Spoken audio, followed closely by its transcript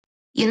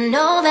You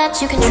know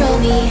that you control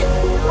me.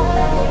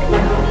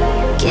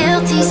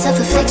 Guilty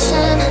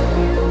self-affliction.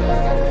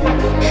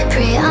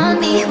 Prey on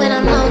me when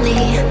I'm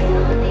lonely,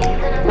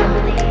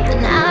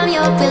 and I'm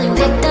your willing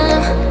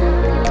victim.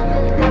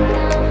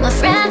 My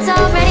friends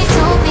already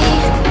told me,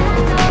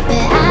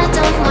 but I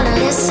don't wanna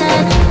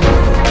listen,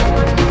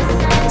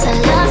 'cause I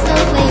love the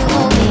way you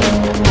hold me,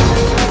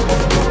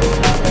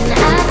 and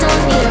I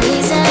don't need a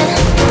reason,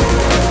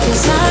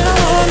 'cause I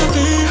don't wanna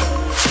be.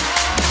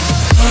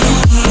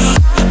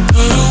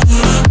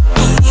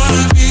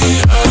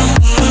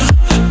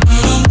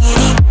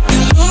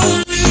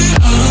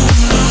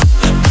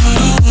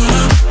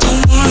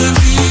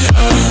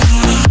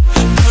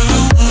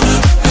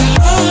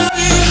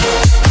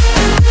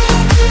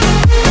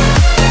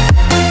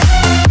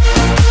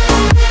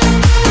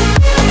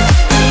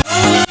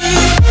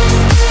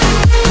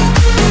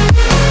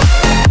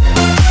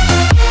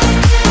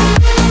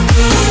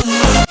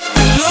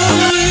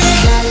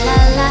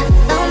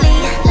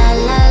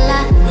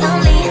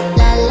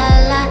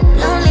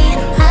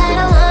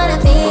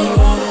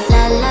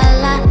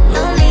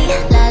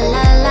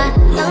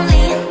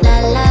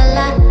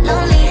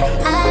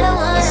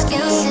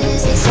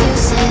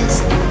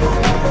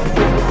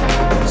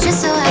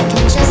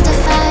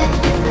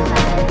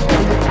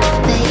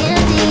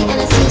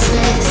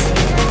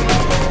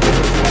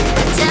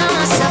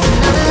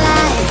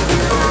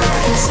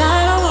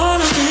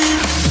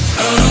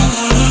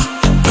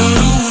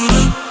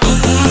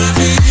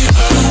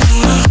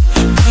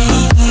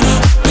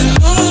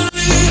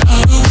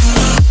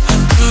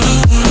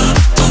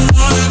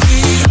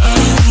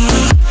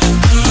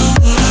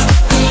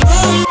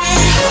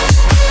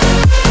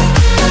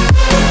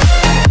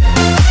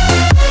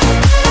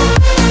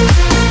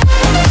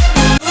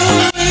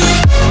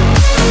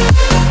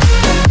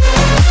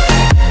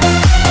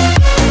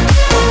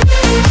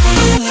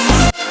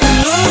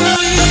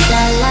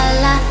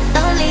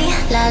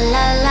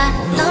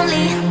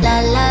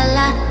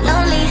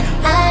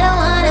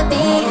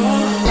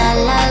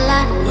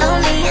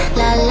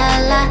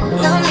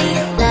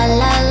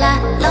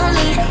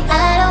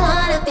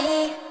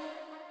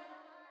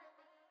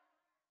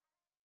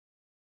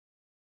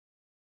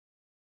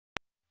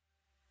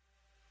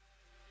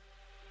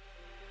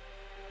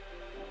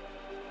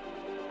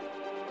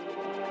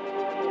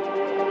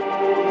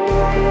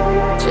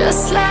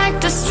 Just like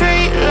the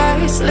street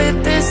lights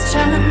lit this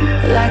town,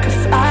 like a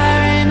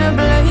fire in a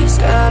blaze,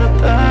 gotta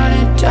burn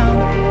it down.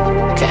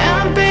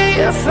 Can't be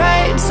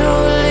afraid to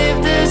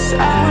leave this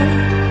out.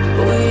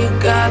 We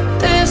got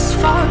this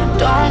far,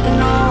 don't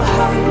know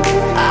how.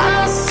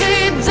 I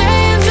see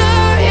danger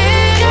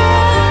in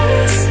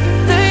us.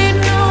 They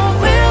know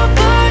we'll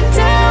burn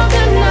down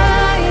the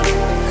night.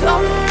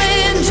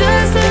 Coming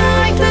just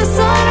like the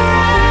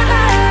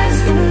sunrise.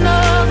 You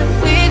know that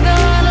we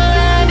gonna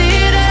let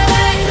it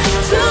out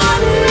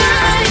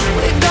tonight.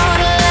 We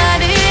gonna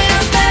let it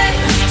out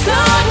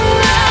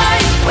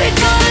tonight. We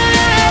gonna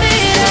let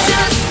it out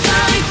just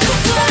like the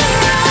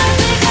sunrise.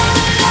 We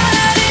gonna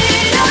let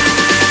it out.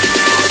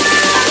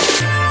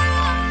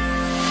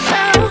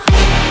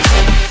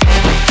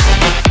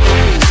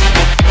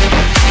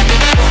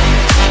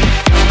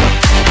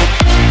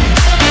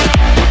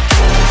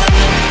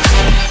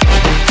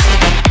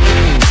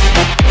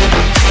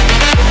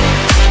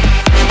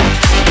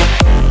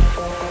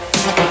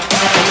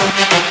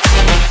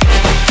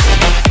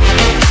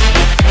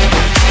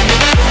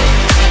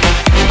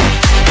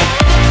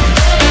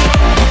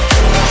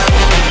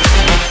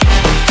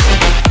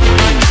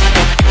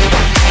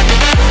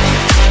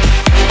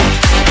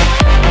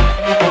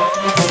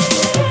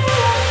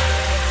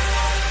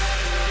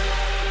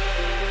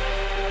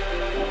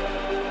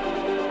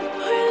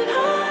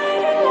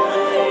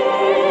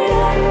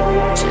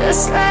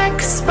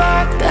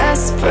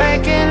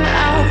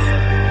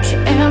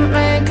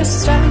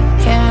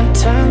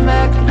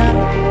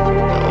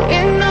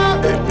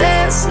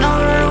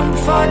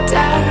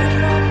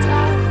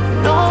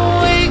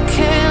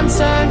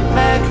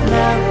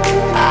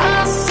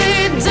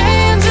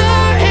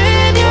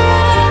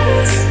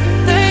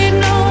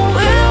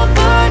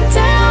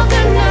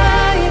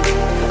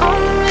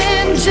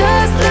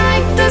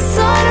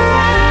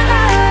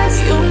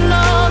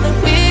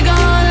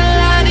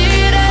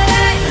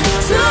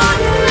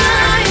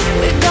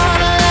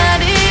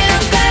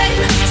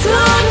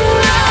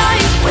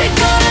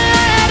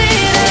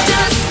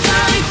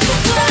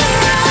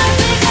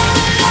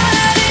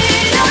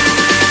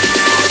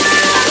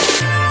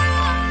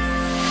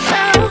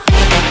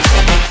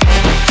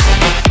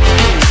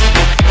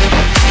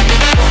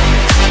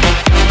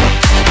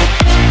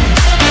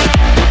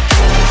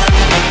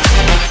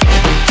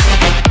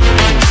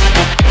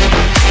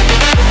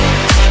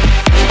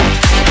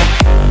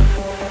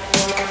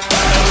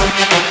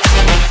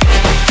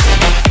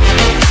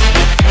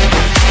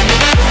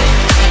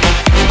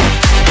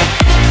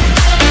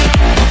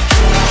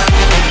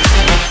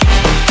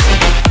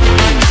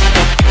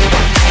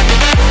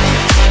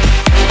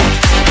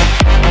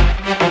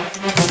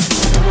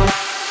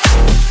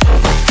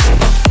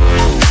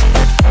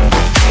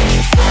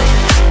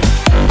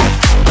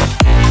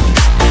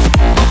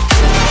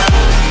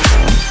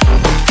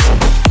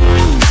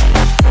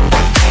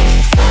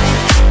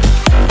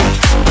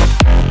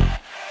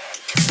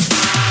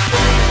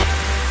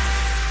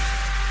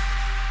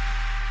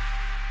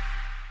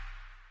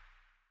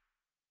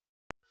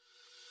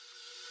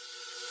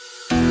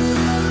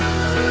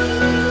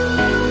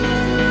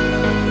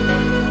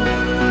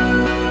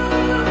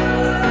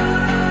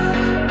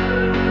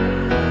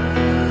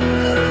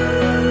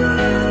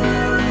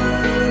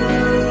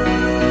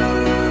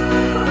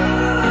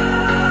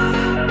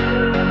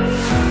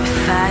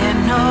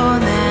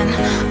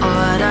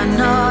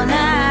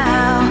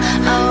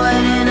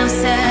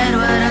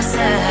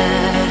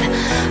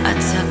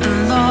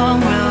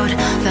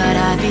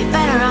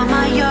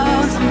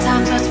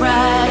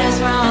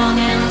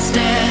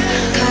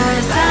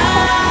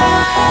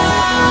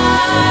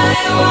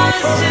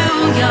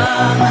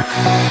 young,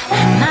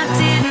 and I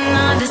didn't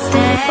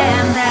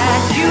understand that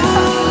you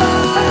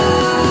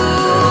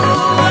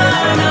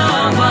were the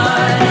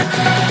one,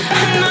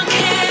 and I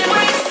can't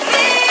wait to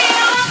see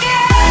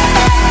you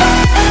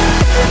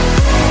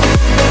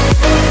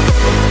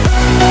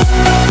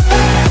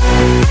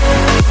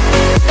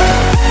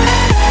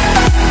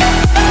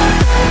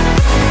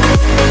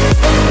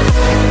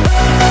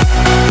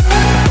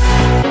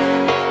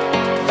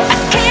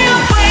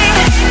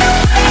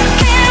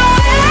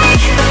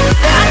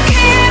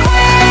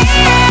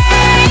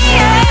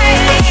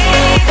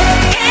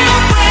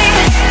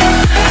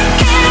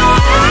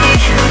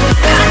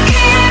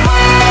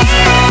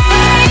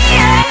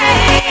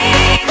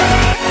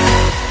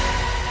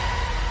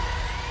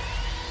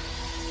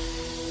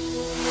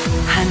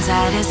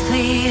Hindsight is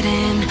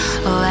fleeting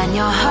when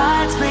your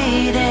heart's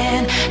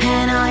bleeding,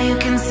 and all you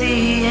can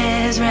see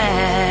is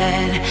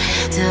red,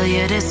 till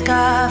you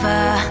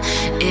discover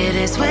it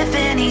is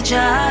within each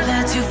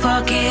other to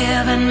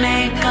forgive and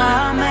make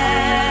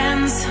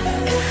amends.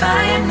 If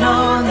I had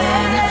known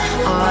then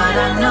what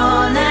I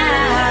know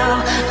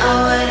now, I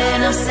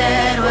wouldn't have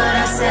said what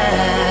I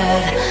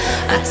said.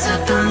 I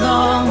took the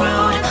long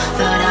road,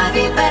 thought I'd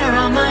be better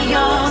on my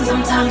own.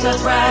 Sometimes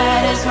what's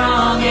right is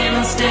wrong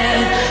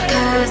instead,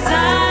 'cause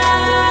I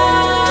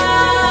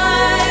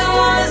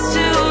was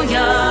too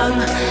young,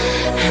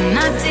 and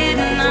I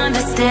didn't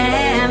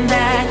understand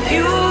that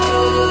you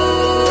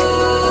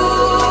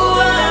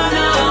were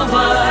the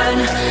one,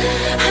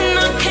 and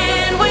I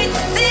can't wait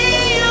to see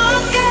you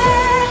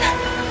again.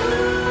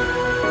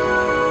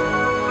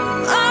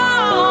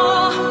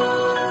 Oh,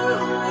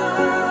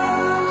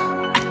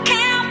 I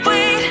can't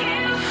wait,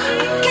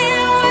 I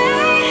can't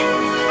wait,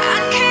 I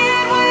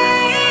can't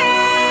wait,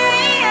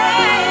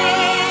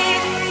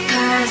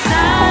 'cause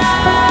I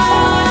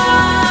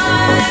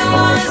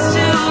was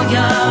too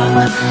young,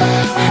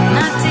 and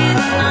I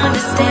didn't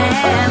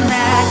understand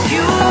that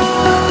you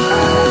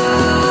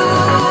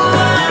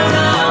were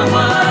the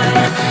one,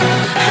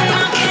 and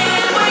I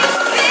can't wait to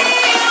see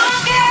you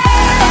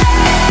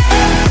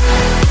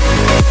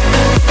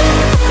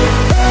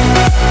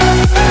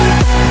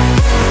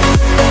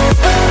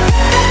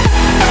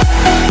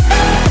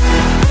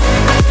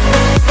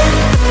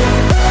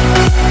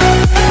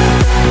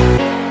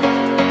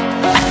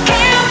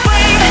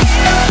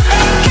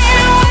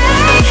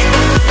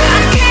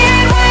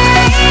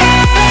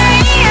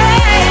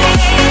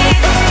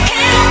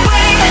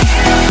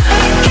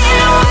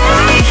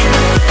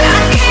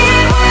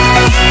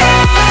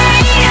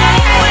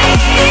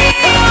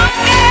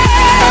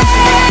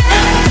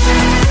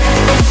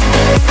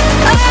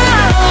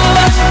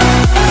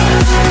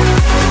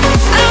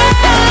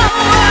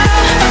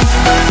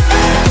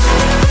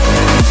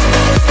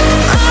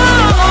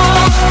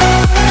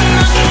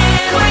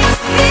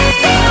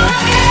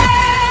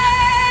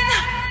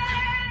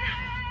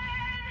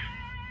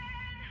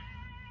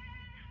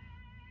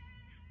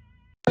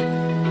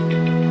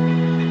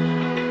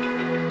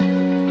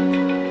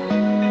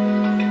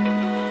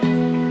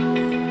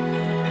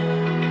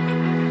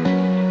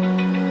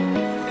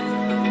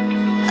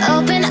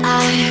open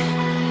eye,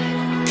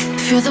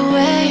 feel the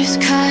waves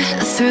cut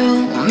through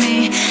me,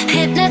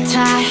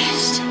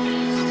 hypnotized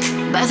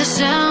by the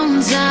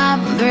sounds I'm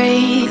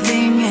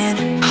breathing in.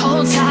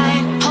 Hold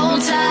tight,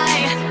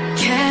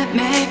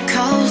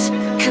 chemicals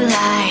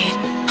collide.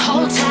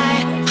 Hold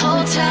tight,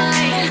 hold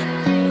tight,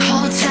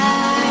 hold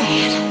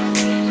tight.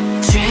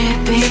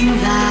 Dripping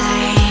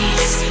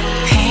lights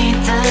paint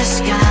the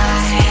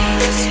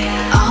skies,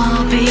 all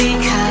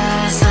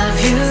because of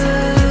you.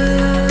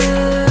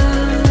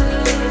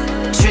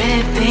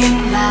 Dripping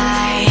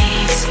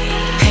lights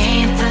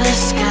paint the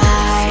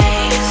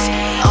skies,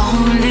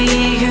 only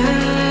you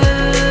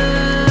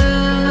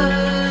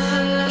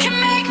can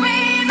make me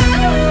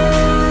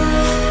move.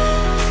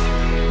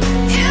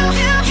 You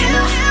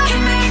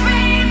can make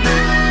me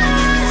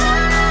move.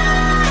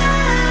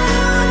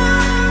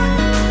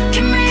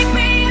 Can make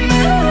me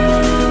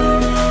move.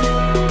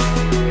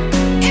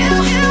 You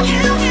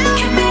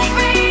can make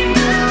me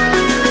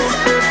move.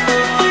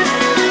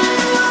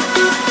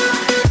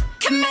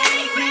 Can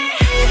make me.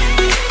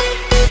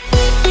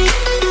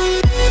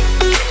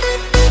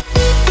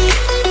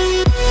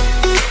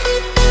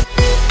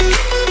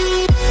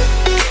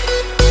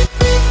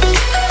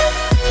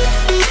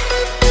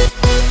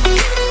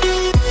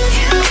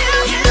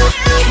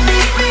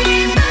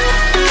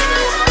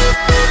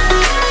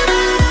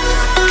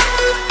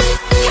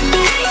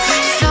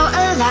 So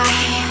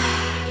alive,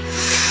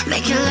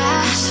 make it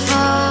last for